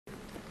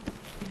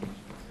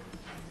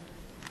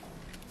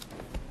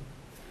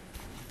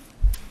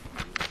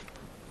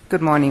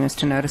Good morning,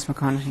 Mr. Notice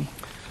McConaty.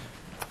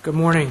 Good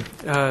morning.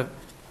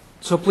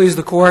 So please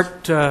the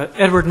Court,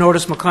 Edward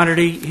Notice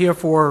McConaty here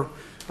for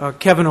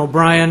Kevin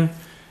O'Brien,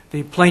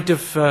 the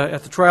plaintiff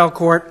at the trial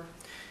court,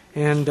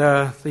 and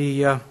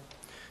the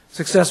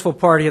successful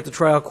party at the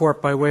trial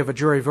court by way of a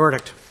jury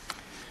verdict.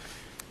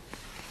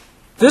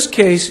 This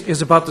case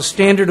is about the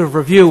standard of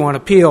review on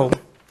appeal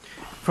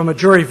from a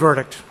jury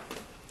verdict.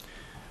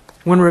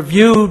 When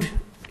reviewed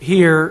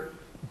here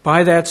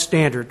by that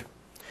standard,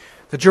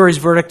 the jury's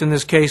verdict in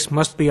this case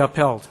must be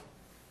upheld.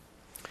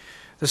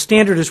 The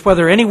standard is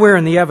whether anywhere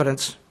in the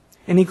evidence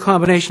any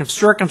combination of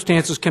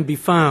circumstances can be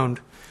found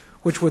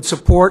which would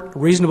support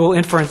reasonable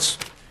inference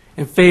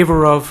in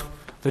favor of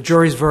the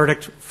jury's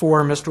verdict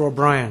for Mr.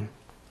 O'Brien.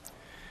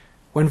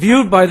 When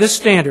viewed by this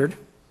standard,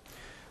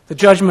 the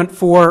judgment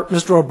for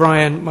Mr.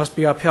 O'Brien must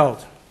be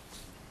upheld.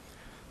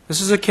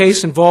 This is a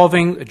case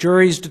involving a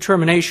jury's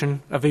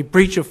determination of a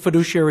breach of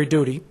fiduciary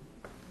duty.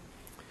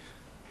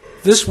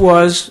 This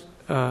was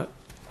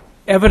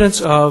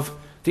evidence of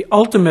the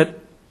ultimate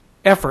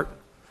effort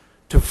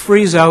to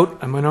freeze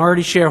out a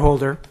minority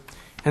shareholder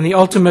and the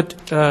ultimate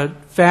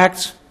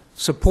facts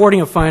supporting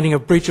a finding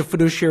of breach of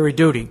fiduciary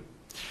duty.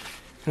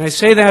 And I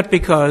say that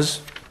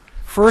because,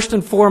 first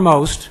and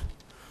foremost,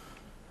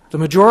 the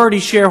majority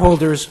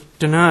shareholders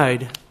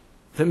denied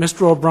that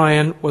Mr.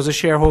 O'Brien was a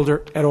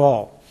shareholder at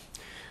all.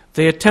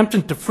 They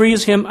attempted to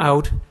freeze him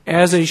out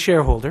as a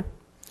shareholder,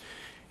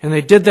 and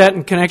they did that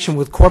in connection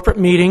with corporate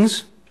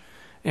meetings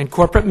and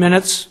corporate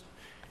minutes,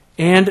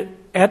 and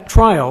at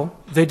trial,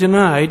 they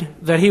denied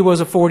that he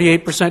was a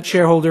 48%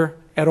 shareholder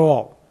at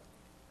all.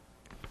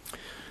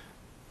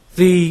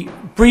 The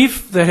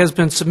brief that has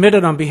been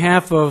submitted on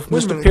behalf of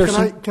Mr.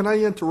 Pearson... Can I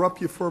interrupt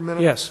you for a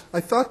minute? Yes.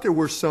 I thought there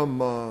were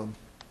some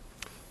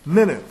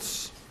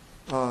minutes,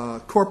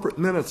 corporate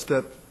minutes,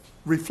 that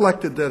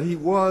reflected that he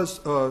was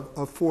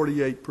a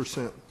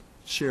 48%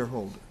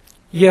 shareholder.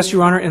 Yes,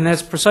 Your Honor, and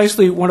that's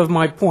precisely one of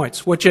my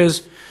points, which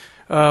is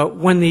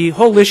when the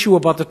whole issue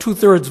about the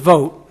two-thirds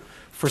vote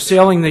for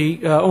selling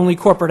the only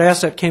corporate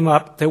asset came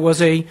up, there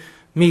was a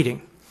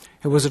meeting.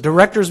 It was a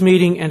director's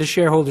meeting and a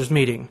shareholders'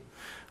 meeting.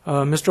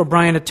 Mr.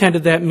 O'Brien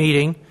attended that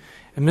meeting,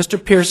 and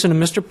Mr. Pearson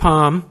and Mr.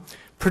 Palm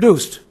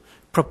produced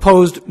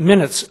proposed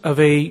minutes of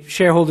a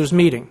shareholders'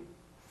 meeting.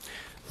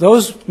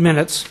 Those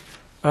minutes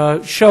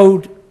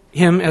showed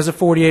him as a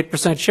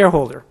 48%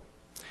 shareholder.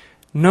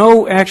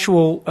 No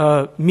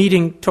actual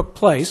meeting took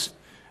place,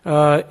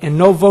 and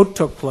no vote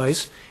took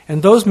place,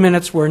 and those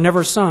minutes were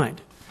never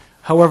signed.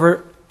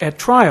 However, at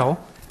trial,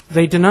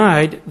 they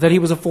denied that he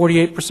was a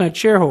 48%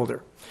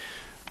 shareholder.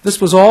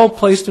 This was all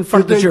placed in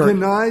front of the jury. Did they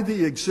deny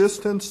the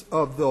existence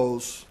of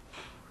those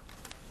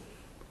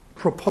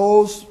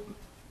proposed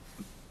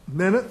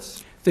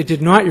minutes? They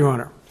did not, Your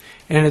Honor.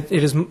 And it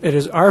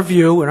is our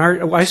view,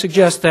 and I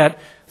suggest that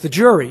the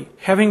jury,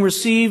 having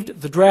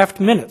received the draft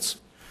minutes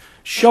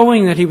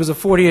showing that he was a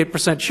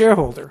 48%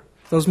 shareholder,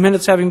 those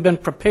minutes having been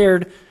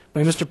prepared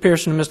by Mr.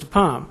 Pearson and Mr.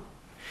 Palm,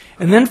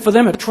 and then for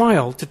them at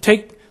trial to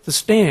take the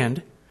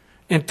stand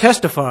and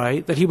testify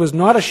that he was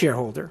not a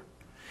shareholder,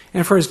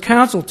 and for his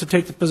counsel to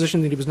take the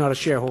position that he was not a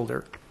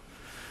shareholder,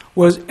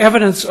 was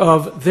evidence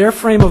of their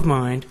frame of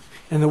mind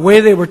and the way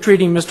they were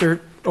treating Mr.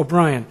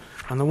 O'Brien.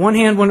 On the one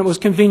hand, when it was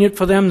convenient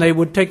for them, they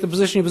would take the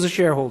position he was a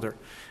shareholder.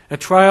 At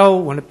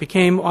trial, when it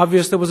became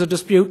obvious there was a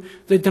dispute,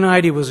 they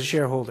denied he was a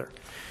shareholder.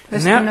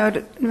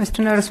 Mr.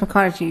 Notice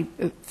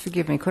McConaty,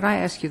 forgive me, could I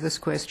ask you this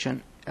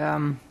question?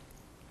 In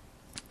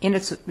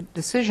its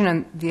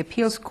decision, the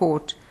appeals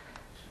court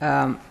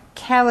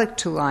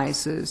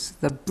characterizes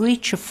the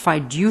breach of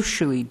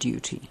fiduciary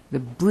duty, the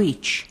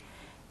breach,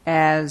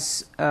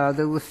 as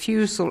the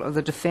refusal of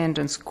the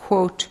defendants,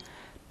 quote,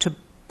 to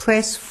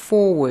press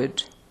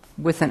forward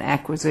with an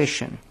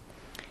acquisition.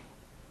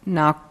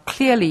 Now,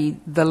 clearly,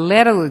 the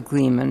letter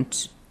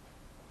agreement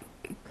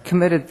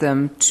committed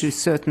them to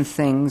certain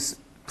things,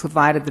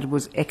 provided that it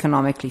was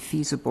economically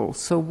feasible.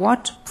 So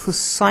what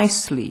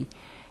precisely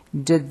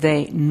did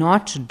they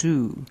not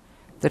do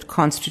that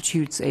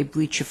constitutes a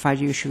breach of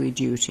fiduciary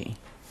duty?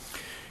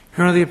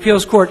 Your Honor, the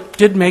appeals court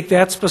did make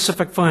that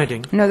specific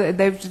finding. No,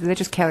 they're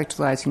just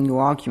characterizing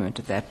your argument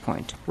at that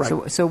point.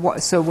 Right.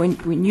 So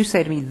when you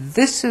say to me,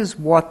 this is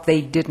what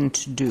they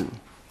didn't do.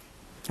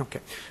 Okay.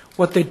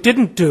 What they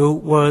didn't do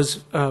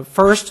was,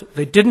 first,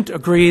 they didn't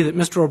agree that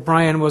Mr.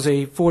 O'Brien was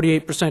a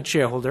 48%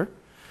 shareholder.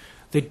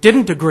 They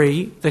didn't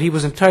agree that he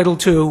was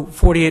entitled to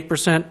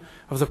 48%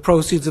 of the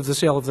proceeds of the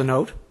sale of the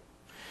note.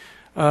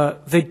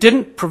 They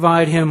didn't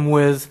provide him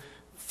with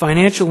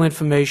financial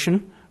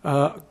information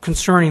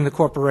concerning the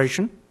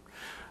corporation.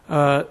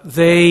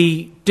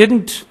 They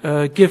didn't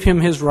give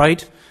him his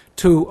right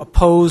to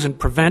oppose and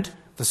prevent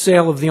the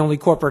sale of the only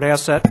corporate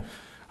asset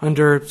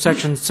under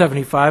Section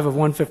 75 of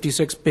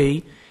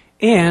 156B,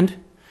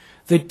 and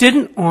they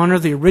didn't honor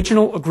the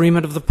original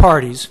agreement of the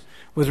parties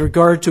with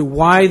regard to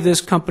why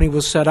this company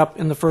was set up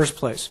in the first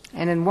place.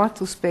 And in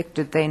what respect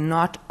did they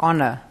not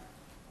honor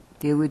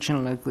the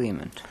original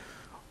agreement?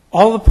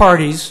 All the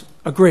parties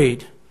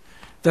agreed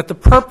that the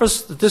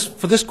purpose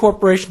for this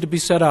corporation to be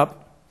set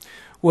up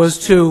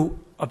was to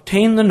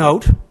obtain the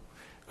note,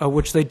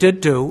 which they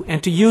did do,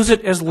 and to use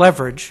it as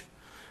leverage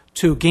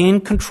to gain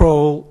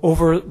control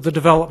over the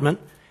development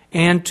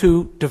and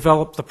to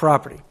develop the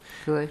property.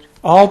 Good.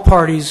 All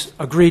parties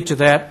agreed to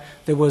that.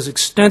 There was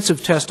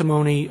extensive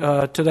testimony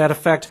to that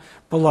effect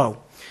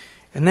below.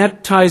 And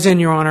that ties in,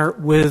 Your Honor,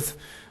 with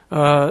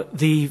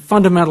the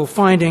fundamental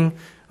finding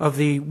of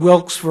the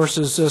Wilkes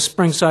versus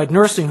Springside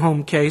Nursing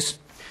Home case,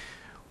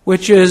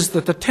 which is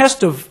that the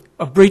test of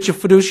a breach of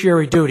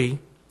fiduciary duty.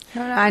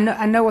 No,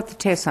 I know what the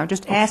test is. I'm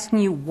just asking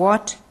you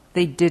what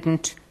they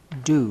didn't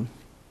do.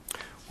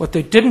 What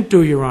they didn't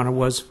do, Your Honor,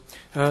 was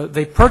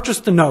they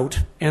purchased the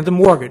note and the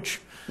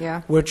mortgage,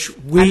 Yeah. which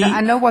we...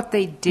 I know what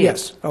they did.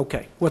 Yes,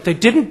 okay. What they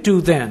didn't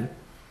do then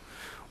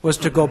was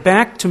to go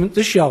back to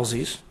the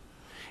Shelseys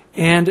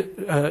and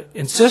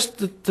insist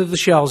to the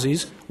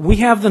Shelseys, we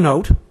have the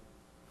note,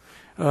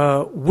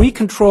 we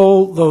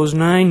control those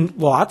 9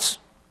 lots,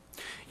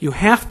 you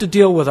have to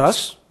deal with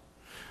us,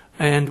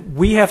 and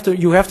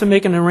you have to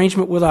make an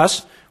arrangement with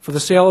us for the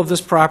sale of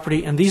this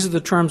property, and these are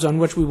the terms on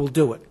which we will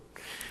do it.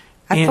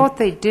 I thought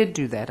they did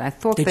do that. I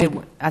thought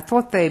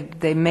They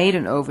they made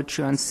an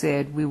overture and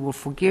said, we will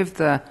forgive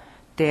the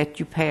debt,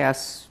 you pay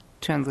us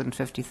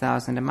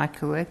 $250,000. Am I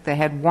correct? They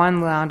had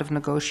one round of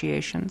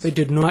negotiations? They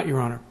did not,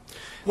 Your Honor.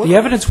 The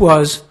evidence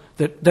was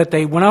that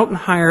they went out and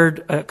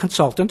hired a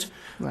consultant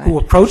who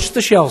approached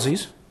the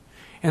Shelseys,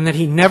 and that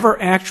he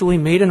never actually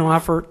made an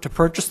offer to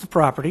purchase the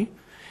property.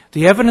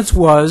 The evidence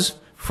was,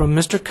 from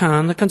Mr.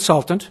 Kahn, the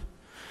consultant,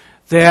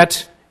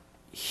 that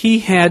he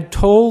had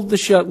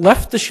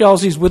left the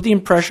Shelseys with the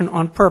impression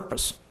on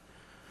purpose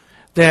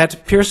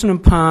that Pearson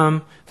and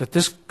Palm, that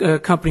this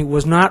company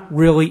was not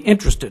really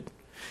interested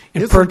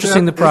in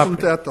purchasing the property.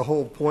 Isn't that the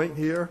whole point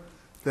here?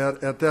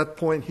 That at that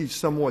point he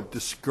somewhat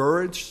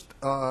discouraged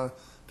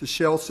the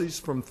Shelseys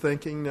from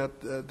thinking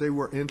that they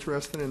were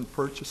interested in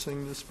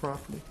purchasing this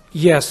property?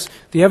 Yes.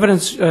 The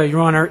evidence, Your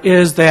Honor,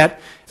 is that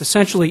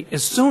essentially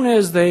as soon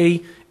as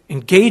they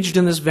engaged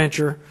in this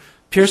venture,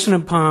 Pearson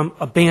and Palm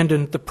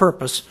abandoned the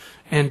purpose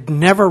and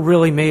never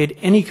really made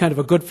any kind of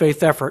a good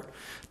faith effort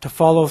to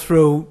follow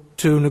through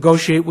to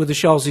negotiate with the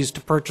Shelseys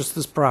to purchase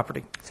this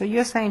property. So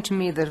you're saying to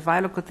me that if I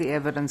look at the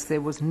evidence,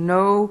 there was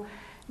no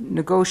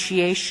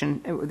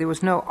negotiation, there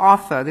was no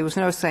offer, there was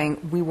no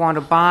saying, we want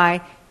to buy,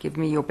 give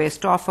me your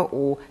best offer,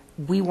 or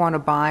we want to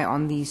buy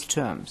on these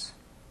terms?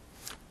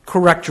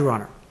 Correct, Your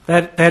Honor.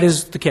 That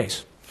is the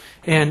case.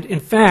 And in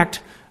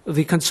fact,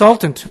 the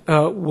consultant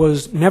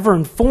was never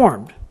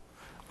informed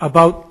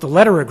about the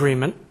letter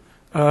agreement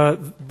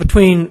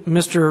between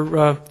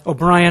Mr.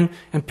 O'Brien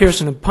and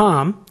Pearson and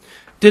Palm,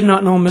 did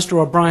not know Mr.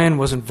 O'Brien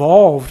was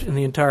involved in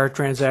the entire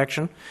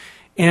transaction,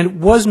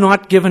 and was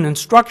not given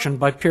instruction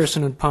by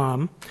Pearson and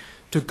Palm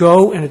to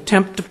go and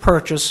attempt to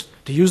purchase,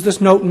 to use this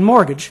note and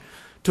mortgage,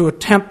 to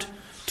attempt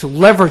to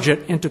leverage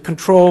it into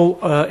control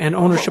and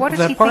ownership of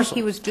that parcel. What did he think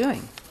he was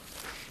doing?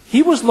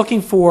 He was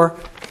looking for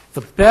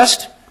the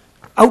best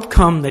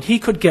outcome that he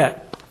could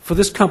get for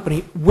this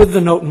company with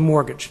the note and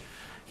mortgage.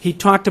 He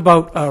talked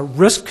about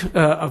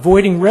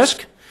avoiding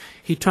risk.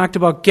 He talked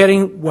about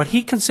getting what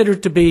he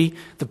considered to be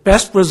the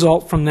best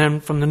result from them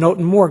from the note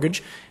and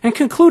mortgage, and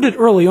concluded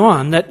early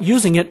on that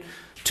using it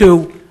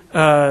to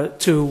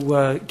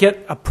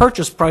get a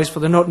purchase price for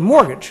the note and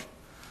mortgage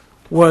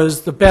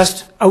was the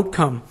best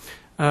outcome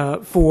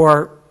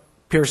for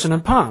Pearson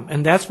and Palm,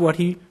 and that's what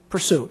he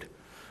pursued.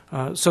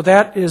 So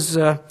that is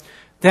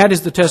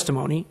the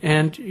testimony,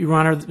 and Your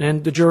Honor,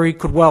 and the jury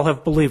could well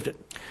have believed it.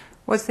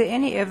 Was there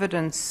any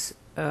evidence,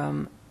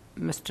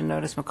 Mr.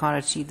 Notice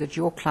McConaughey, that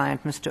your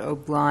client, Mr.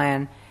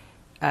 O'Brien,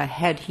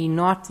 had he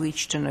not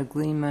reached an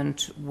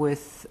agreement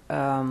with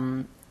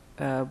Pearson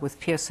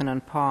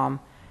and Palm,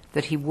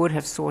 that he would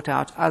have sought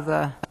out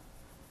other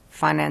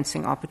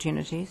financing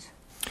opportunities?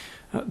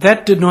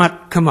 That did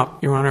not come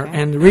up, Your Honor,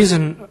 and the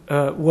reason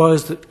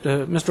was that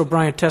Mr.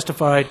 O'Brien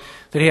testified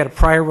that he had a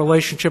prior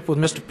relationship with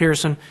Mr.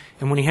 Pearson,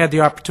 and when he had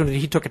the opportunity,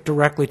 he took it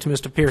directly to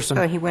Mr. Pearson.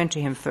 So he went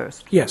to him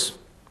first? Yes.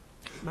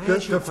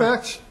 The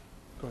facts,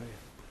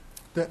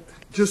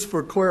 just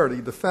for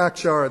clarity, the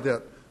facts are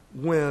that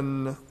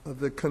when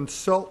the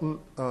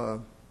consultant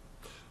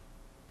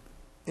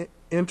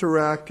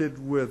interacted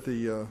with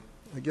the,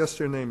 I guess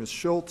their name is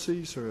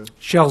Schultzes or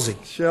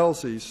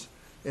Shelseys,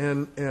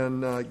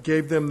 and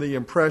gave them the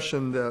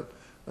impression that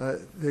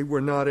they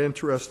were not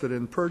interested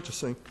in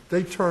purchasing,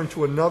 they turned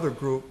to another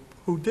group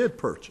who did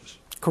purchase.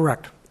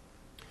 Correct.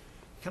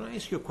 Can I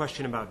ask you a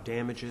question about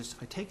damages?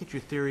 I take it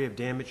your theory of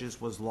damages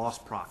was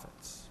lost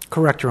profits.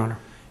 Correct, Your Honor.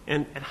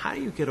 And how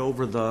do you get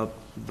over the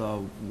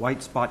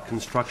White Spot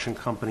Construction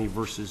Company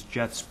versus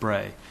Jet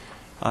Spray?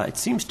 It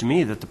seems to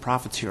me that the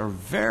profits here are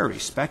very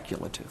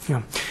speculative.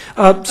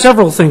 Yeah.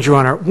 Several things, Your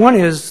Honor. One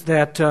is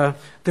that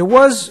there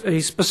was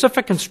a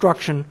specific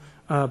instruction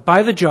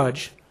by the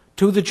judge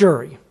to the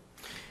jury,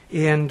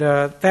 and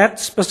that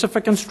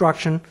specific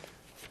instruction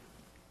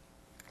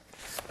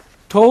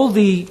told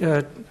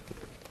the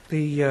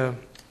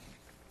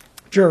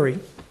jury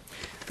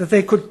that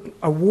they could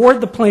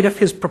award the plaintiff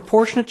his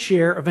proportionate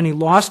share of any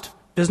lost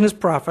business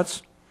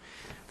profits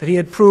that he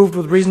had proved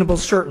with reasonable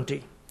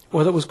certainty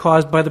or that was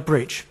caused by the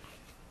breach.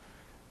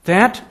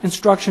 That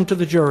instruction to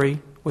the jury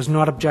was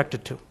not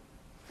objected to.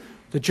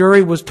 The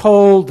jury was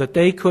told that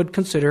they could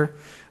consider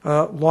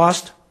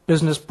lost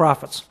business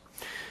profits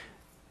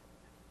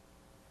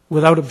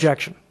without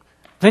objection.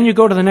 Then you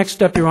go to the next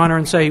step, Your Honor,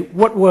 and say,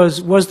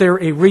 was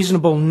there a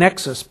reasonable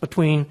nexus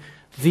between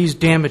these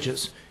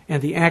damages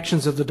and the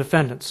actions of the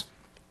defendants?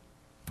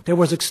 There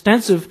was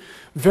extensive,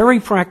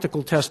 very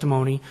practical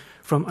testimony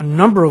from a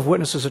number of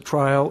witnesses at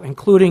trial,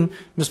 including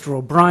Mr.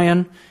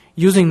 O'Brien,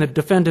 using the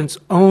defendant's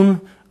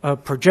own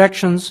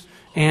projections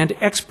and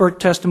expert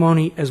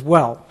testimony as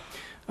well,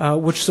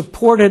 which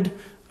supported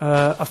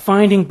a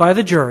finding by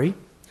the jury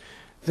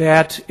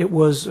that it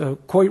was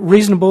quite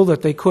reasonable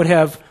that they could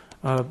have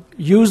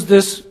used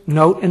this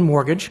note and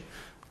mortgage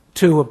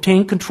to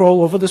obtain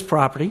control over this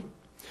property,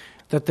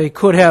 that they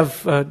could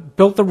have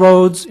built the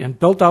roads and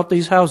built out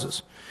these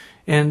houses.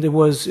 And there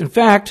was, in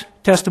fact,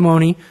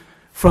 testimony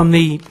from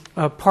the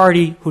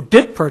party who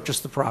did purchase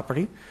the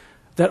property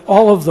that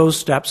all of those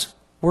steps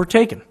were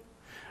taken.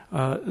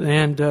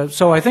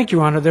 So I think,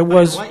 Your Honor, there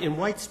was... In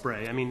white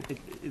spray, I mean,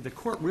 the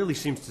court really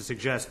seems to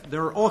suggest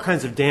there are all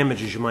kinds of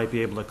damages you might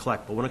be able to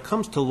collect, but when it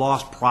comes to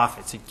lost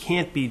profits, it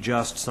can't be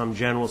just some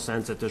general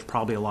sense that there's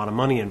probably a lot of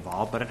money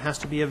involved, but it has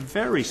to be a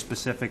very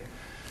specific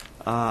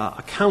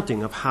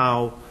accounting of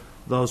how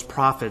those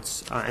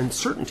profits and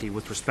certainty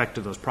with respect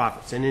to those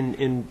profits. And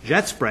in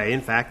jet spray,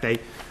 in fact,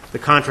 the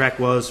contract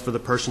was for the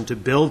person to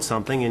build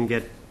something and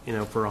get,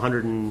 for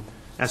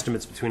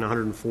estimates between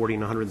 140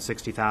 and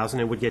 160,000,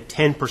 and would get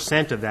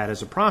 10% of that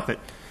as a profit.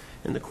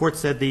 And the court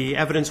said the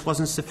evidence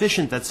wasn't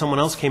sufficient that someone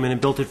else came in and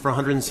built it for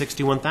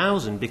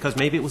 161,000 because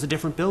maybe it was a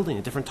different building,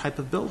 a different type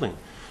of building.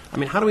 I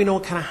mean, how do we know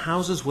what kind of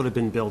houses would have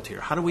been built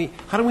here? How do we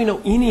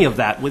know any of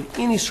that with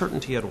any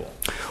certainty at all?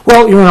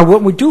 Well, Your Honor,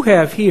 what we do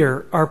have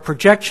here are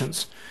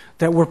projections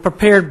that were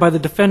prepared by the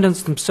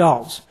defendants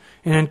themselves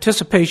in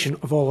anticipation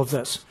of all of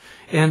this.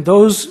 And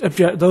those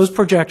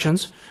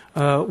projections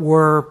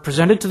were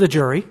presented to the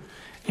jury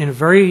in a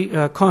very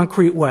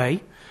concrete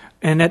way,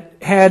 and it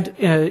had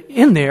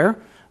in there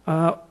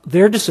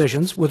their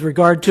decisions with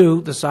regard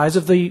to the size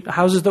of the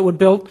houses that would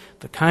build,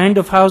 the kind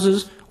of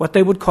houses, what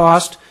they would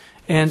cost,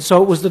 and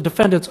so it was the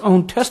defendant's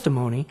own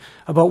testimony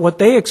about what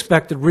they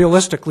expected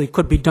realistically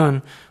could be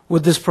done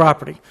with this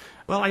property.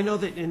 Well, I know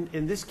that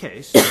in this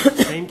case,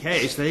 same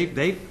case,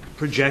 they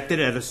projected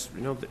at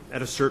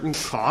a certain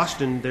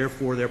cost, and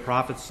therefore their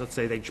profits, let's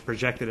say they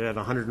projected it at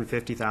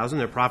 150,000,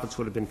 their profits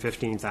would have been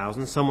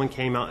 15,000. Someone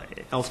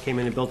else came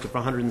in and built it for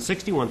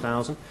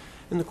 161,000,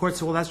 and the court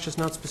said, well, that's just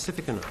not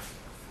specific enough.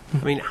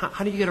 I mean,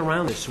 how do you get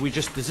around this?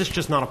 Does this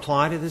just not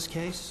apply to this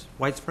case,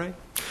 white spray,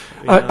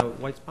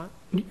 white spot?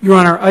 Your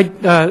Honor,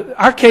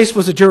 our case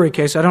was a jury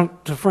case. I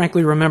don't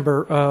frankly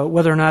remember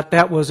whether or not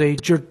that was a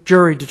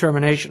jury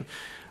determination.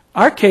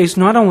 Our case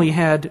not only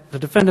had the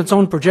defendant's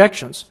own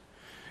projections,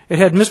 it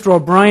had Mr.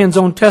 O'Brien's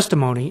own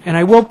testimony, and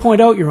I will point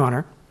out, Your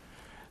Honor,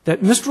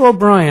 that Mr.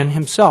 O'Brien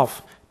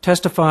himself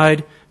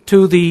testified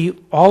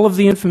to all of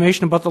the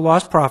information about the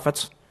lost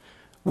profits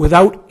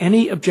without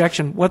any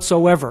objection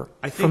whatsoever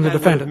from the defendants. I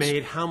think that would have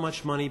made how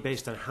much money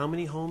based on how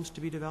many homes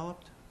to be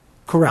developed?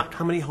 Correct.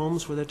 How many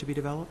homes were there to be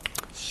developed?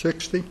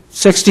 60.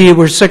 60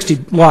 were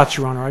 60 lots,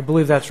 Your Honor. I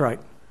believe that's right.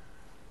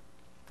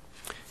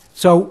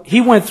 So he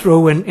went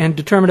through and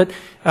determined it,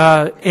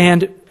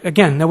 and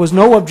again, there was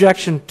no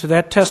objection to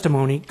that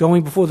testimony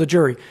going before the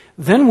jury.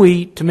 Then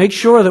to make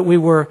sure that we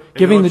were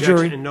giving the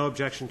jury... And no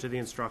objection to the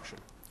instruction.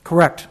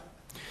 Correct.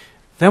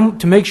 Then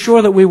to make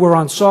sure that we were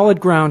on solid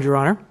ground, Your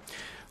Honor,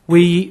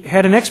 we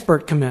had an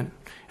expert come in,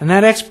 and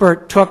that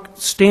expert took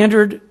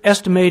standard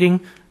estimating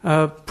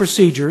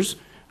procedures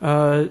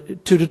to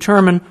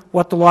determine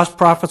what the lost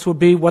profits would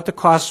be, what the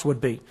costs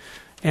would be.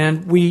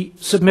 And we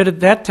submitted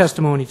that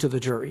testimony to the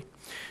jury.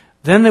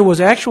 Then there was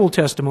actual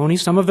testimony,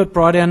 some of it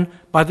brought in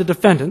by the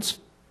defendants,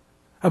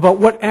 about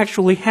what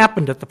actually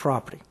happened at the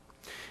property.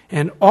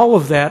 And all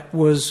of that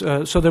was,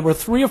 so there were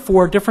 3 or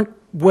 4 different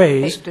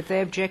ways. Did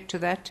they object to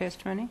that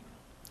testimony?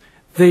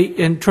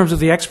 In terms of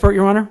the expert,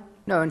 Your Honor?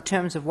 No, in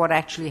terms of what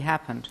actually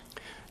happened.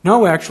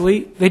 No,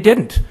 actually, they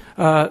didn't.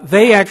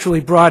 They actually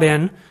brought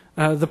in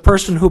the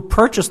person who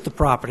purchased the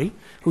property,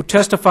 who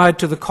testified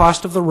to the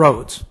cost of the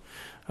roads.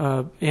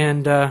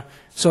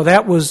 So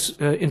that was,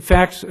 in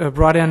fact,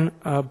 brought in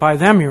by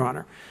them, Your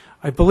Honor.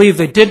 I believe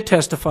they did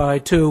testify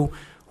to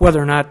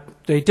whether or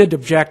not they did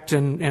object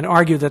and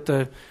argue that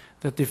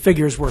the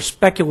figures were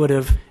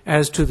speculative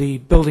as to the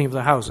building of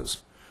the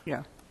houses.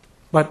 Yeah.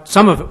 But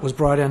some of it was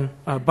brought in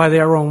by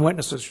their own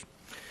witnesses.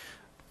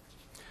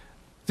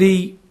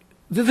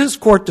 This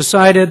court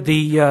decided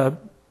the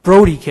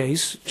Brody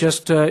case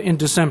just in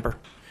December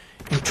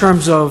in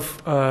terms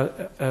of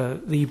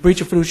the breach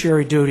of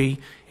fiduciary duty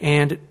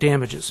and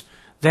damages.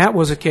 That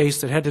was a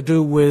case that had to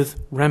do with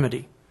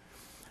remedy.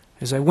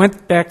 As I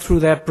went back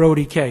through that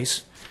Brody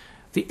case,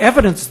 the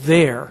evidence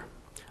there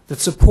that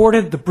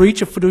supported the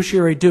breach of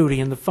fiduciary duty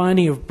and the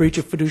finding of breach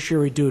of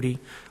fiduciary duty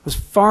was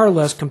far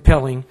less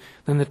compelling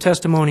than the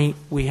testimony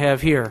we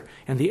have here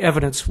and the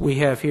evidence we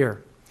have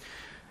here.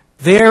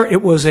 There,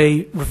 it was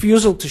a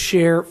refusal to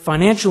share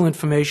financial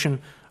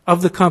information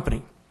of the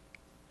company.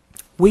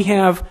 We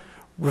have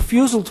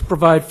refusal to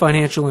provide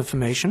financial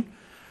information,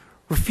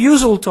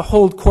 refusal to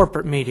hold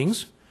corporate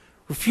meetings,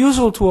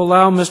 refusal to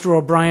allow Mr.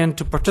 O'Brien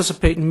to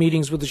participate in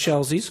meetings with the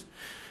Shelseys,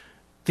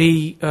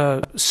 the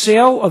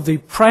sale of the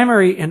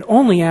primary and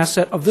only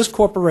asset of this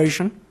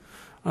corporation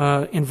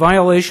in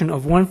violation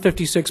of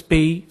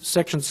 156B,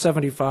 Section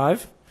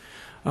 75.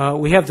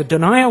 We have the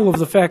denial of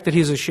the fact that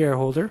he's a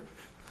shareholder,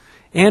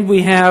 and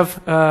we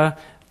have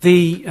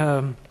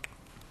the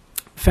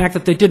fact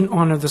that they didn't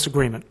honor this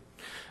agreement.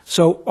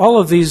 So all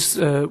of these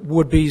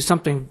would be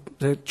something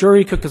the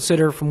jury could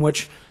consider from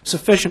which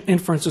sufficient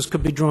inferences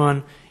could be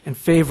drawn in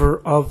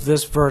favor of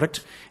this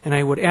verdict, and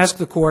I would ask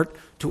the court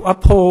to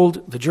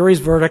uphold the jury's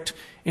verdict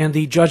and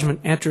the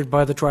judgment entered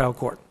by the trial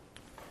court.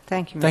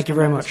 Thank you, Mr. Thank you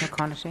very much.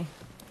 McConaughey.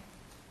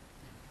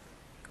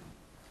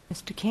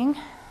 Mr. King?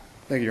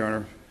 Thank you, Your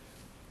Honor.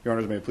 Your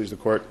Honors, may it please the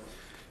Court.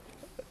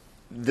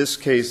 This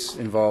case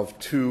involved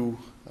two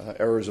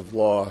errors of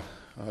law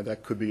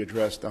that could be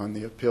addressed on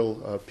the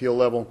appeal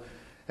level,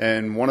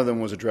 and one of them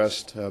was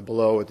addressed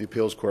below at the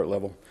appeals court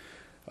level.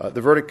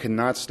 The verdict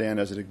cannot stand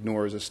as it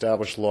ignores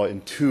established law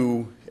in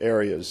two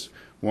areas.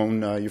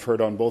 One, you've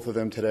heard on both of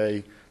them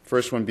today,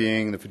 first one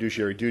being the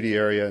fiduciary duty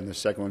area and the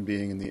second one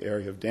being in the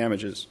area of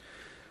damages.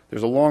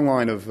 There's a long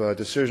line of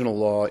decisional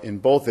law in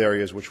both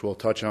areas, which we'll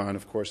touch on.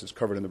 Of course, it's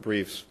covered in the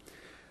briefs.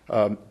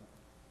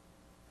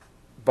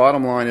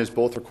 Bottom line is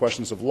both are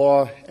questions of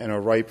law and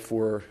are ripe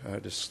for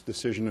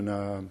decision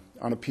on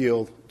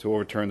appeal to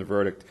overturn the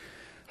verdict.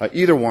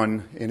 Either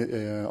one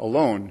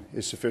alone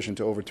is sufficient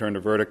to overturn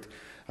the verdict.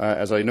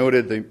 As I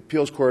noted, the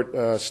appeals court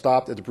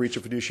stopped at the breach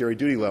of fiduciary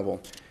duty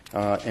level,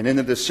 and in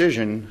the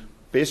decision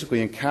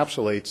basically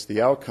encapsulates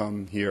the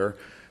outcome here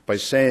by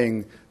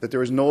saying that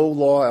there is no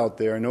law out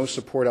there, no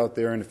support out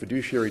there in the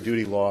fiduciary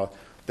duty law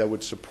that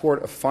would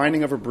support a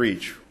finding of a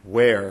breach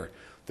where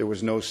there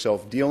was no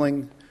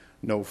self-dealing,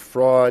 no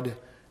fraud,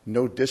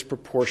 no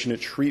disproportionate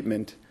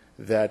treatment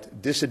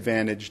that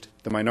disadvantaged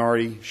the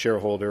minority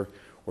shareholder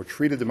or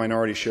treated the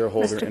minority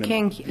shareholder. Mr.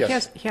 King,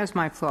 yes. here's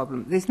my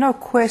problem. There's no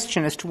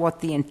question as to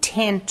what the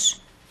intent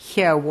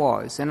here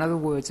was. In other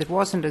words, it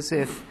wasn't as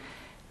if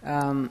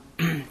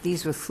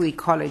these were three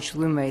college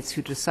roommates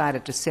who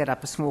decided to set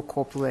up a small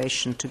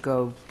corporation to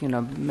go,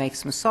 make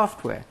some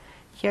software.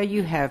 Here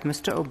you have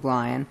Mr.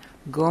 O'Brien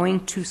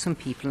going to some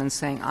people and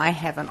saying, I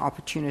have an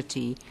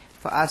opportunity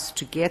for us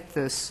to get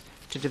this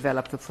to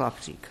develop the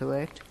property,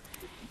 correct?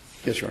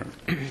 Yes, Your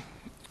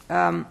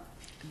Honor.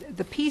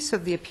 The piece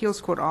of the appeals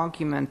court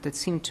argument that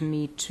seemed to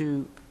me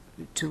to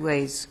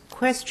raise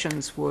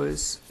questions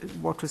was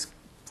what was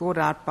brought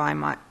out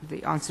by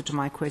the answer to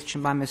my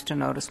question by Mr.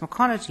 Notice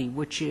McConaughey,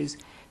 which is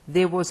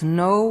there was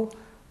no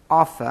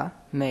offer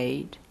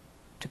made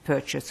to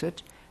purchase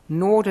it,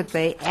 nor did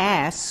they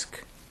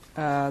ask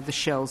the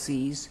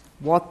Shelseys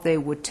what they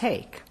would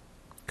take,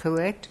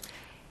 correct?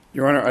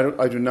 Your Honor,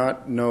 I do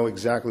not know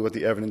exactly what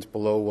the evidence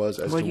below was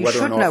as to whether or not. Well, you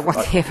should know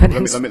what the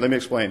evidence. Let me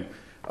explain.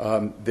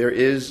 There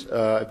is,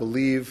 I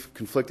believe,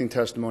 conflicting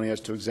testimony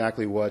as to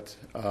exactly what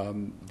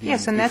the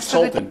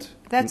consultant.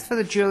 That's for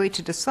the jury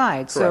to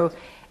decide. Correct. So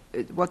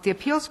what the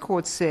appeals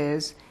court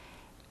says,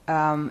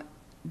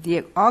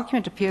 the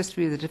argument appears to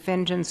be the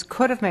defendants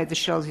could have made the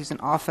Shelseys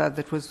an offer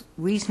that was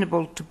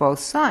reasonable to both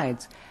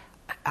sides.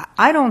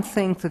 I don't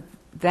think that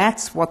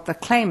that's what the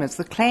claim is.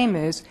 The claim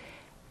is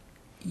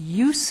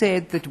you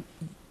said that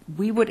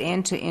we would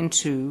enter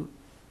into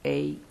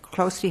a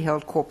closely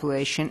held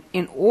corporation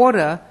in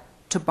order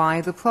to buy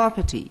the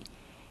property.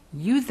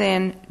 You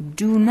then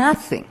do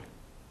nothing.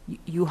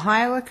 You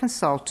hire a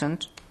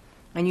consultant,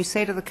 and you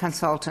say to the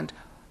consultant,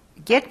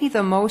 get me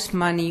the most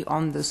money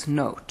on this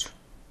note.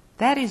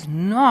 That is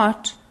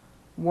not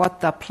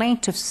what the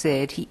plaintiff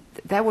said.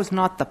 That was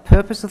not the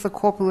purpose of the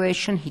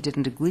corporation. He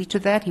didn't agree to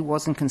that. He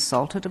wasn't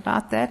consulted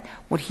about that.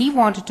 What he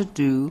wanted to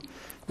do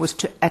was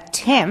to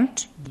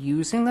attempt,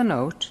 using the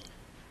note,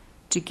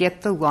 to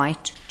get the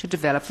right to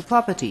develop the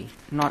property.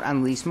 Not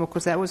unreasonable,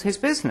 because that was his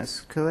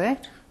business,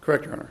 correct?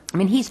 Correct, Your Honor. I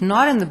mean, he's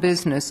not in the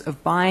business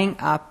of buying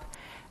up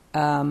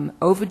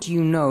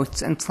overdue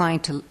notes and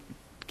trying to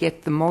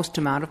get the most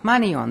amount of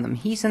money on them.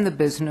 He's in the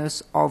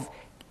business of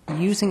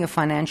using a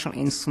financial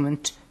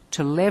instrument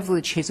to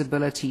leverage his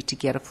ability to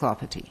get a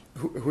property.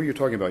 Who are you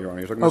talking about, Your Honor?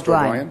 You're talking about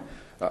Mr. O'Brien?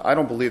 I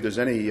don't believe there's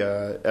any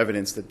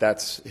evidence that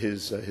that's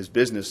his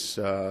business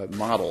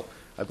model.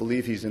 I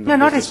believe he's in the business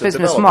not his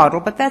business model,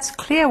 but that's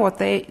clear what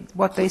they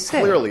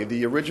said. Clearly,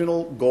 the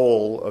original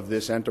goal of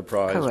this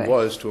enterprise Correct.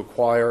 was to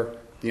acquire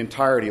the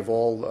entirety of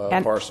all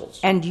parcels.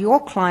 And your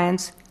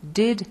clients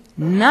did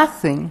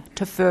nothing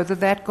to further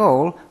that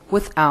goal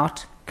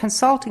without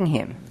consulting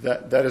him.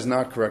 That is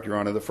not correct, Your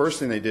Honor. The first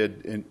thing they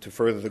did to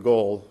further the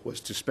goal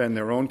was to spend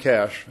their own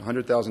cash,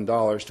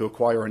 $100,000, to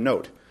acquire a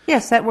note.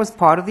 Yes, that was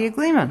part of the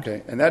agreement.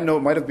 Okay, and that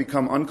note might have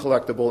become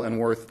uncollectible and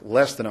worth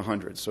less than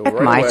 $100. So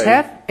it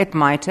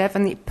might have,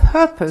 and the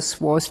purpose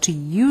was to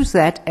use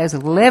that as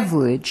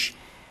leverage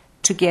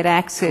to get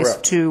access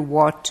Correct. to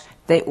what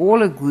they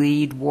all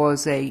agreed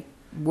was a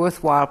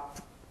worthwhile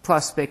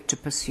prospect to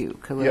pursue,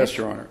 correct? Yes,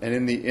 Your Honor.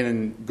 And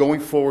in going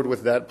forward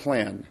with that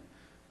plan,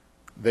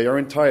 they are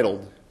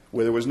entitled,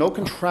 where there was no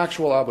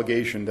contractual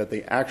obligation that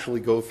they actually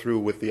go through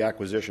with the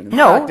acquisition. In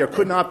fact, there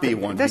could not be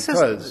one this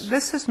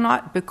is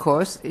not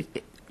because,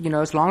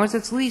 as long as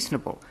it's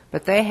reasonable.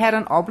 But they had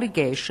an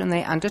obligation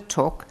they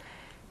undertook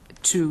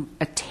to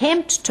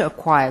attempt to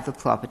acquire the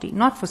property,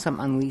 not for some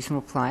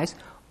unreasonable price,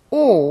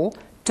 or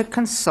to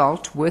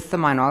consult with the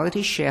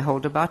minority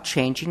shareholder about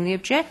changing the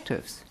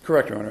objectives.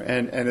 Correct, Your Honor.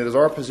 And it is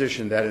our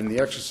position that in the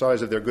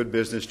exercise of their good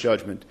business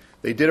judgment,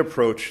 they did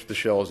approach the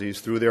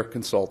Shelseys through their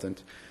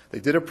consultant. They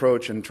did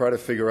approach and try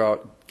to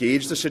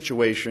gauge the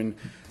situation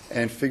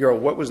and figure out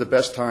what was the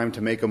best time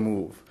to make a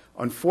move.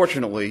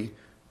 Unfortunately,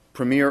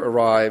 Premier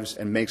arrives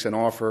and makes an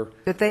offer.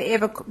 Did they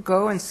ever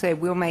go and say,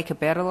 we'll make a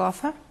better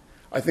offer?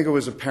 I think it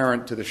was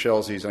apparent to the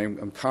Shelseys,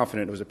 I'm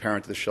confident it was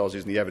apparent to the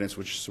Shelseys, and the evidence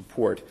which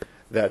support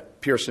that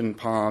Pearson,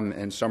 Palm,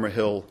 and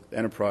Summerhill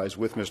Enterprise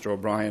with Mr.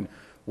 O'Brien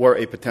were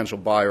a potential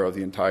buyer of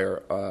the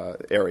entire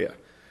area.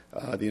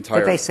 Did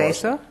they say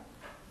so?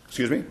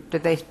 Excuse me?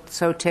 Did they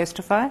so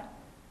testify?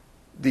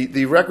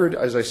 The record,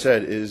 as I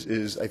said,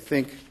 is I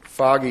think,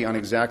 foggy on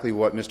exactly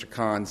what Mr.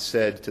 Kahn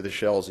said to the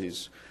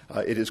Shelseys.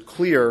 It is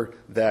clear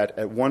that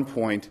at one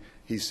point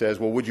he says,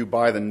 well, would you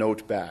buy the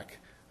note back?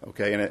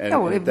 Okay,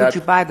 would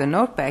you buy the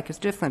note back is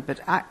different.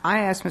 But I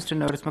asked Mr.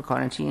 Notice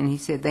McCarthy, and he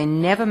said they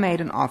never made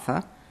an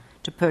offer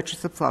to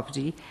purchase the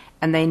property,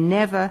 and they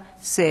never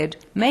said,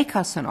 make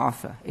us an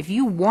offer. If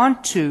you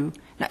want to,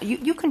 now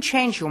you can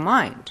change your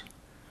mind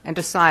and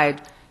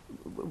decide,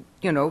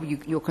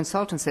 your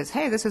consultant says,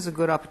 hey, this is a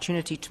good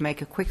opportunity to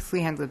make a quick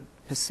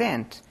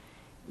 300%.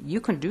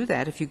 You can do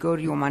that if you go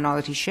to your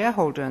minority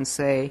shareholder and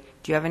say,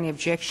 do you have any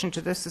objection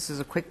to this? This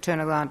is a quick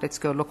turnaround. Let's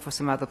go look for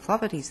some other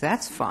properties.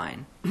 That's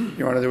fine.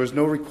 Your Honor, there was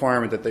no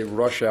requirement that they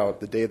rush out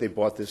the day they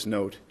bought this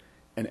note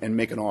and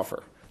make an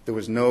offer. There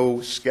was no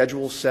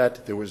schedule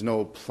set. There was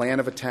no plan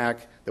of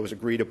attack that was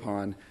agreed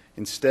upon.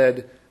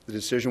 Instead, the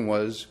decision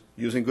was,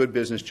 using good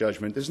business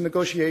judgment, this is a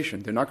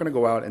negotiation. They're not going to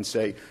go out and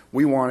say,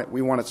 we want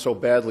it so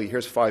badly,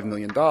 here's $5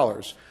 million.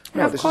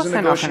 No, this is a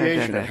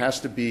negotiation. It has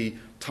to be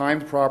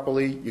timed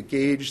properly. You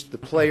gauge the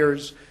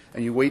players,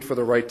 and you wait for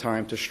the right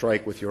time to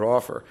strike with your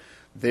offer.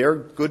 Their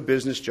good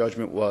business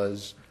judgment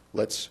was,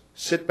 let's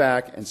sit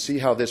back and see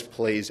how this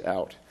plays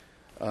out.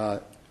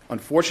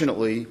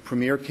 Unfortunately,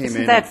 Premier came in.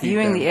 Isn't that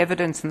viewing the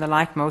evidence in the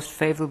light most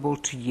favorable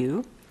to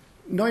you?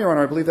 No, Your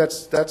Honor. I believe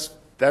that's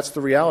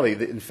the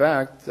reality. In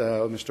fact,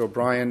 Mr.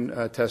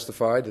 O'Brien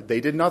testified that they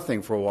did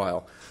nothing for a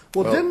while.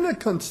 Well, didn't the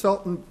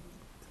consultant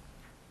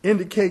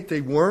indicate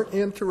they weren't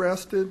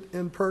interested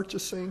in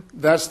purchasing?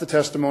 That's the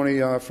testimony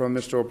from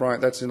Mr.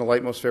 O'Brien. That's in the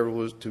light most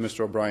favorable to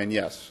Mr. O'Brien,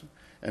 yes.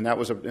 And that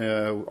was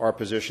our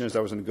position, is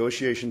that was a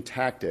negotiation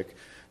tactic.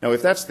 Now,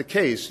 if that's the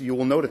case, you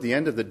will note at the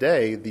end of the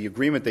day, the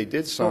agreement they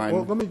did sign.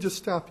 Well, let me just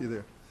stop you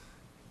there.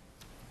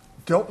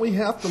 Don't we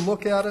have to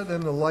look at it in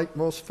the light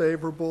most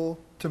favorable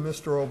to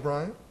Mr.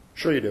 O'Brien?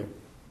 Sure you do.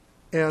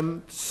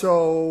 And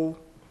so,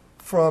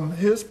 from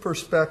his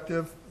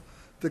perspective,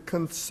 the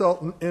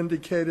consultant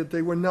indicated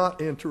they were not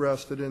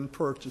interested in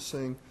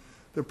purchasing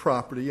the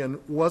property, and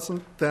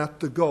wasn't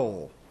that the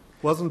goal?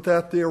 Wasn't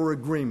that their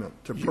agreement,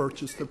 to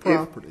purchase the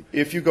property?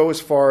 If you go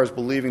as far as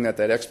believing that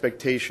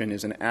expectation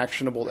is an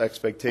actionable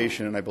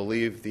expectation, and I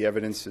believe the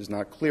evidence is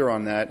not clear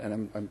on that,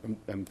 and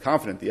I'm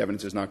confident the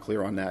evidence is not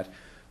clear on that,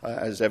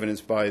 as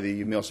evidenced by the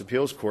U.S.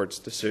 Appeals Court's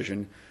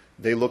decision,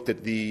 they looked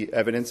at the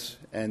evidence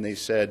and they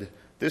said,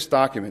 this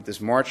document,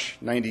 this March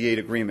 98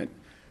 agreement,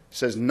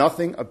 says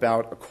nothing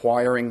about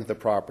acquiring the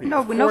property.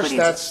 No, of course,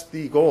 that's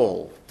the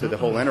goal to the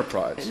whole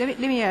enterprise. Let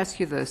me ask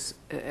you this,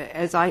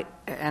 I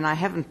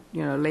haven't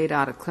laid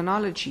out a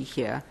chronology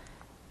here,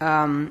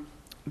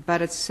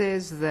 but it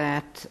says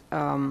that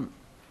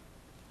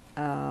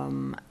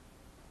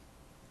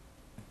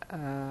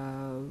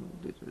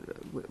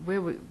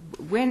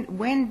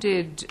when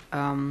did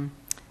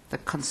the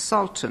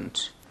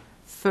consultant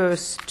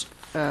first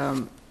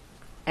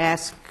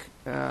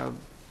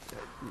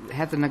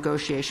had the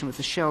negotiation with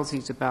the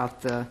Shelseys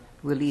about the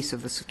release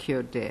of the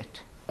secured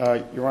debt?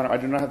 Your Honor, I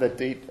do not have that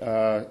date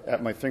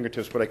at my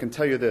fingertips, but I can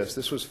tell you this.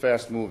 This was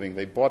fast-moving.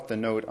 They bought the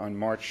note on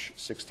March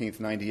 16th,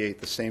 98,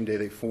 the same day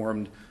they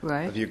formed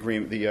the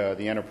agreement,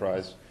 the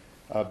enterprise.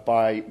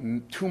 By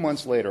 2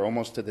 months later,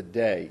 almost to the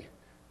day,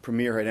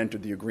 Premier had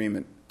entered the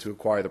agreement to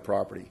acquire the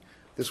property.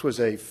 This was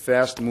a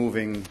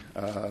fast-moving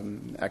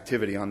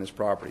activity on this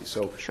properity.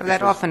 So sure,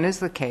 that often is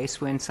the case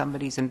when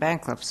somebody's in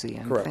bankruptcy.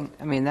 And correct.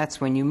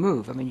 That's when you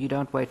move. You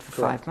don't wait for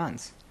 5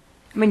 months.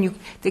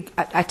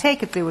 I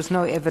take it there was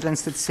no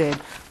evidence that said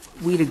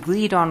we'd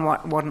agreed on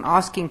what an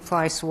asking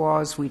price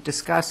was, we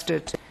discussed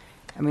it.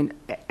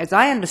 As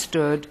I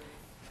understood,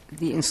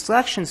 the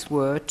instructions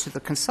were to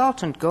the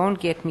consultant, go and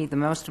get me the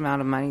most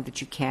amount of money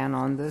that you can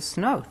on this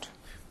note.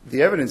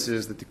 The evidence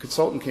is that the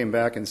consultant came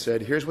back and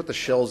said, here's what the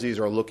Shelseys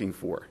are looking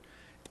for.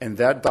 And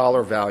that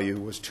dollar value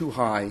was too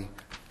high.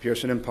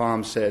 Pearson and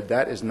Palm said,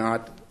 that is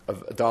not a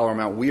dollar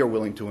amount we are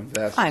willing to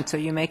invest. Fine, so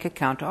you make a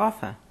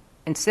counteroffer.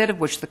 instead of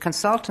which the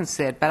consultant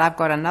said, but I've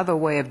got another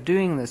way of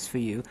doing this for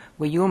you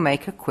where you'll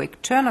make a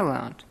quick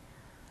turnaround.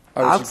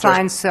 I'll try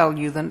and sell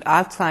you,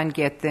 I'll try and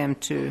get them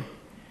to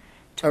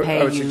pay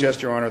you. I would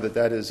suggest, Your Honor,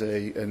 that is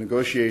a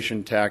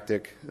negotiation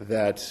tactic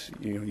that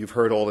you've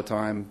heard all the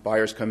time.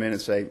 Buyers come in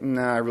and say,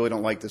 nah, I really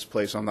don't like this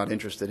place, I'm not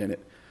interested in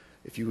it.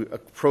 If you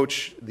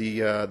approach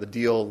the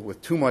deal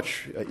with too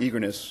much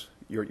eagerness,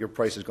 your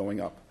price is going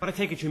up. But I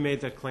take it you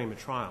made that claim at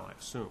trial, I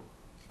assume.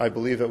 I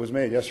believe that was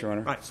made, yes, Your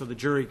Honor. Right, so the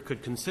jury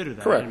could consider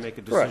that Correct. and make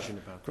a decision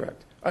about that.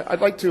 Correct.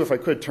 I'd like to, if I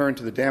could, turn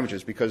to the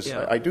damages, because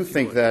I do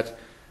think that,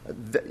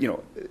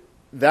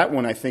 that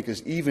one I think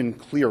is even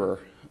clearer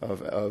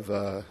of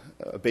a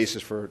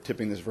basis for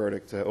tipping this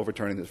verdict,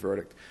 overturning this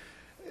verdict.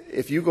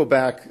 If you go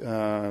back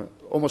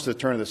almost to the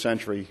turn of the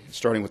century,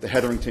 starting with the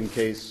Hetherington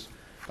case,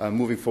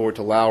 moving forward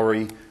to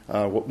Lowry,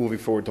 moving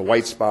forward to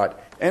White Spot,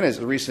 and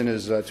as recent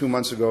as 2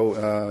 months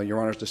ago,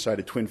 Your Honor's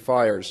decided Twin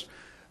Fires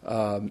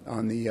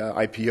on the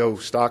IPO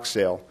stock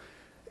sale.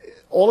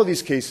 All of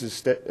these cases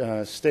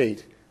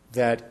state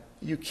that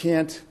you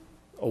can't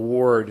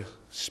award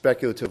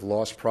speculative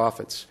lost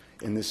profits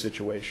in this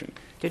situation.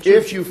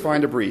 If you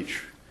find a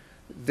breach,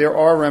 there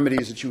are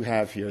remedies that you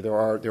have here. There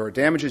are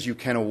damages you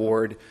can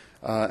award,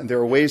 and there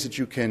are ways that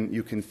you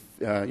can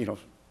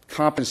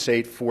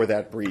compensate for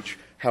that breach.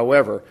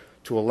 However,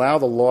 to allow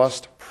the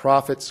lost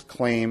profits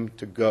claim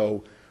to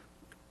go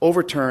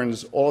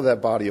overturns all of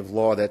that body of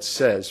law that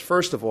says,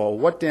 first of all,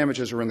 what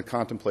damages are in the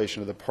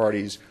contemplation of the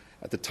parties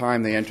at the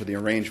time they enter the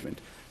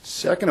arrangement.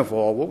 Second of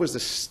all, what was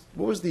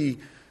the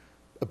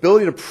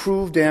ability to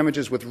prove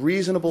damages with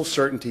reasonable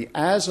certainty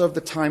as of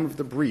the time of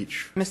the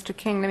breach? Mr.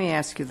 King, let me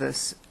ask you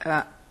this.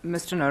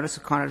 Mr. Notice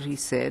O'Connor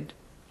said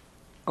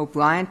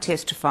O'Brien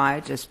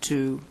testified as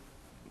to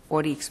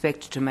what he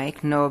expected to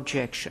make, no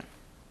objection.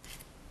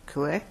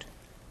 Correct?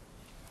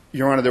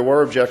 Your Honor, there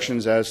were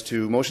objections as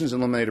to motions in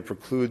limine to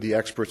preclude the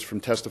experts from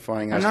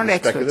testifying as to the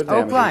speculative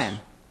damages.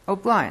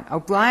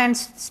 O'Brien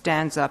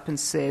stands up and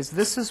says,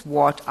 this is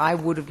what I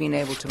would have been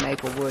able to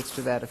make, or words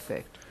to that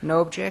effect. No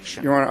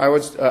objection. Your Honor,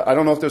 I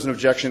don't know if there's an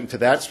objection to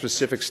that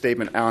specific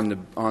statement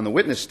on the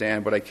witness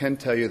stand, but I can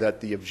tell you that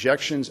the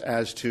objections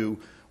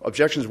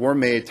were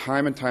made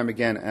time and time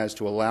again as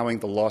to allowing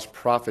the lost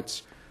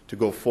profits to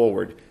go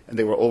forward, and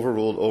they were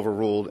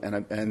overruled,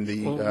 and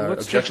the objections were reserved.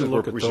 Let's take a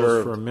look at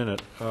those for a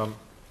minute.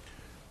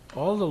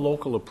 All the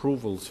local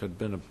approvals had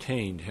been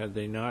obtained, had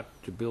they not,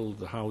 to build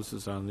the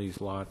houses on these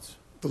lots?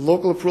 The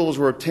local approvals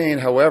were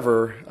obtained.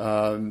 However,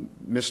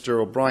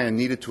 Mr. O'Brien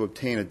needed to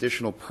obtain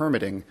additional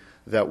permitting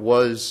that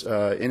was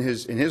in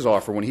his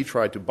offer when he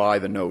tried to buy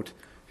the note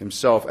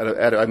himself,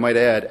 I might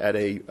add, at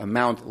an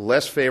amount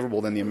less favorable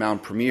than the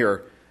amount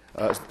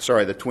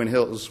the Twin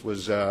Hills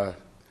was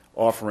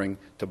offering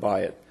to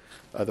buy it,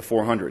 the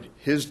 400.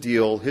 His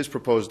deal, his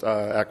proposed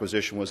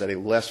acquisition was at a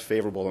less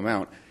favorable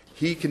amount.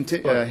 He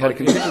had a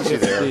contingency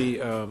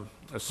there.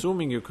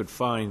 Assuming you could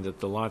find that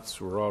the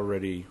lots were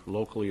already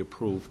locally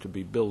approved to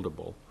be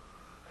buildable,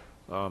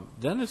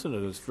 then isn't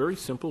it a very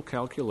simple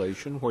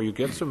calculation where you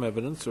get some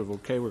evidence of,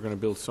 okay, we're going to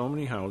build so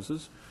many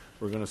houses,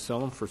 we're going to sell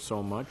them for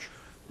so much,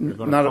 they're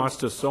going to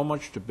cost us so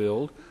much to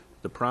build,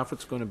 the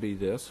profit's going to be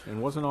this,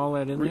 and wasn't all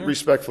that in there?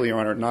 Respectfully, Your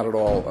Honor, not at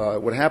all.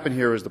 What happened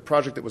here is the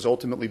project that was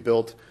ultimately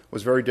built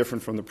was very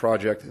different from the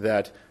project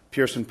that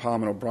Pearson,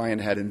 Palm, and O'Brien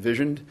had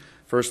envisioned.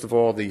 First of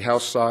all, the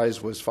house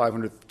size was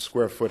 500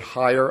 square foot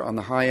higher on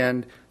the high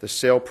end. The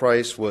sale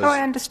price was... Oh,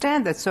 I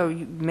understand that. So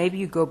maybe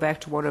you go back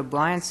to what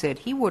O'Brien said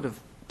he would have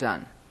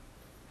done,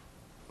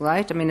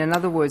 right? I mean, in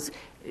other words...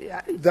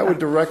 That would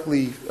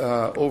directly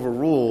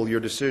overrule your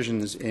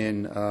decisions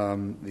in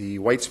the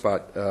White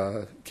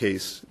Spot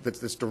case.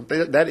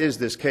 That is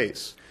this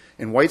case.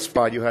 In White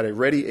Spot, you had a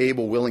ready,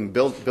 able, willing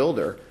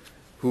builder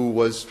who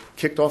was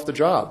kicked off the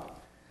job.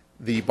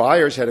 The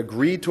buyers had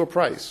agreed to a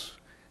price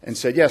and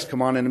said, yes,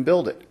 come on in and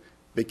build it.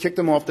 They kicked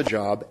them off the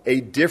job.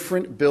 A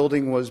different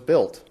building was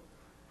built,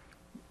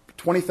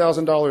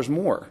 $20,000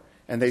 more.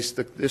 And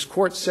this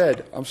court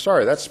said, I'm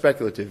sorry, that's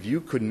speculative.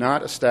 You could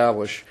not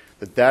establish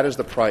that that is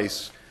the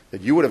price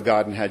that you would have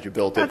gotten had you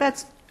built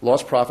it.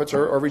 Lost profits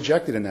are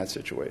rejected in that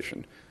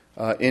situation.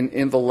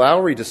 In the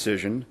Lowry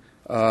decision,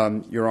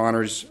 Your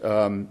Honors...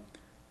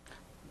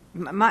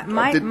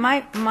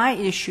 My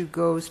issue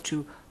goes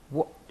to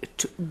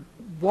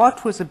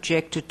what was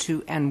objected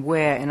to and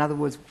where. In other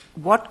words,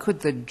 what could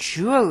the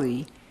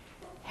jury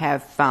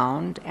have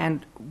found,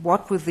 and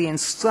what were the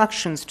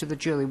instructions to the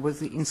jury? Was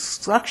the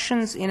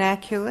instructions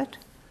inaccurate?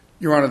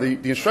 Your Honor,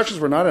 the instructions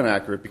were not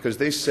inaccurate because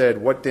they said,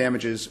 what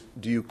damages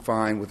do you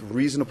find with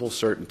reasonable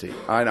certainty?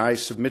 And I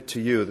submit to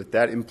you that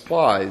that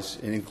implies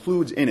and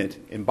includes in it,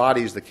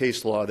 embodies the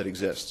case law that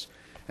exists,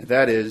 and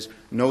that is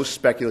no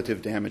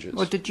speculative damages.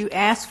 Well, did you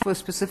ask for a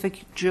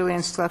specific jury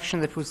instruction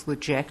that was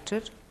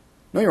rejected?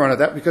 No, Your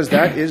Honor, because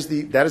that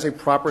is a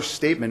proper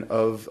statement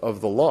of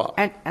the law.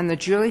 And the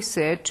jury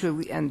said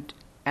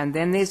and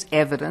then there's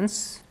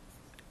evidence.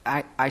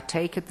 I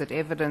take it that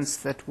evidence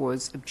that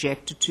was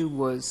objected to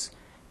was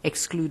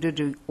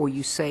excluded, or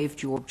you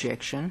saved your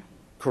objection?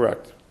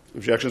 Correct.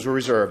 Objections were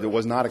reserved. It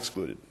was not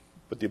excluded.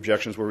 but the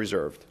objections were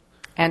reserved.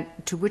 And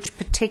to which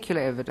particular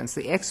evidence?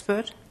 The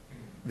expert?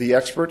 The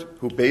expert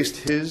who based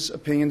his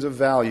opinions of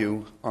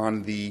value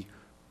on the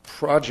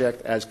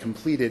project as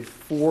completed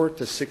 4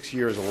 to 6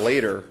 years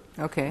later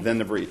than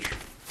the breach.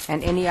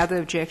 And any other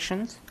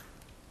objections?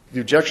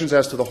 The objections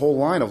as to the whole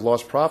line of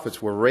lost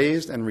profits were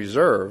raised and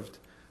reserved.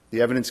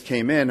 The evidence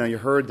came in. Now, you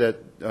heard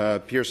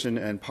that Pearson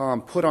and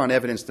Palm put on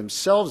evidence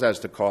themselves as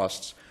to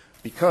costs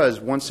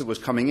because once it was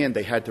coming in,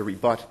 they had to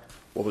rebut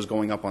what was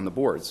going up on the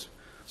boards.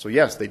 So,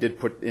 yes, they did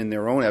put in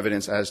their own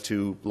evidence as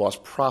to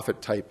lost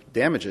profit type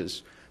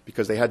damages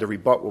because they had to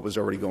rebut what was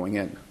already going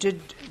in.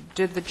 Did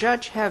the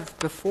judge have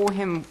before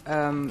him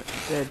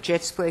the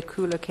jet spray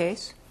cooler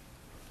case?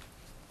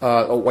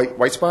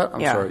 White spot?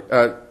 I'm sorry.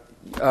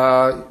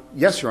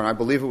 Yes, Your Honor. I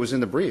believe it was in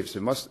the briefs.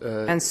 It must.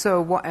 And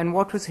so,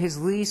 what was his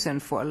reason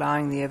for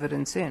allowing the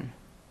evidence in?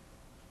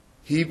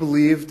 He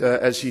believed,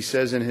 as he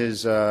says in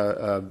his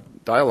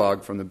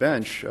dialogue from the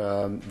bench,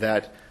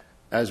 that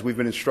as we've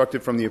been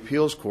instructed from the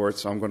appeals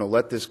courts, I'm going to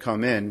let this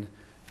come in,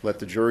 let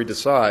the jury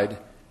decide,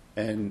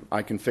 and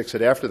I can fix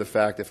it after the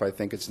fact if I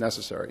think it's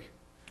necessary.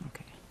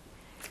 Okay.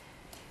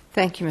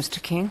 Thank you,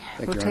 Mr. King.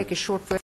 We'll take a short break.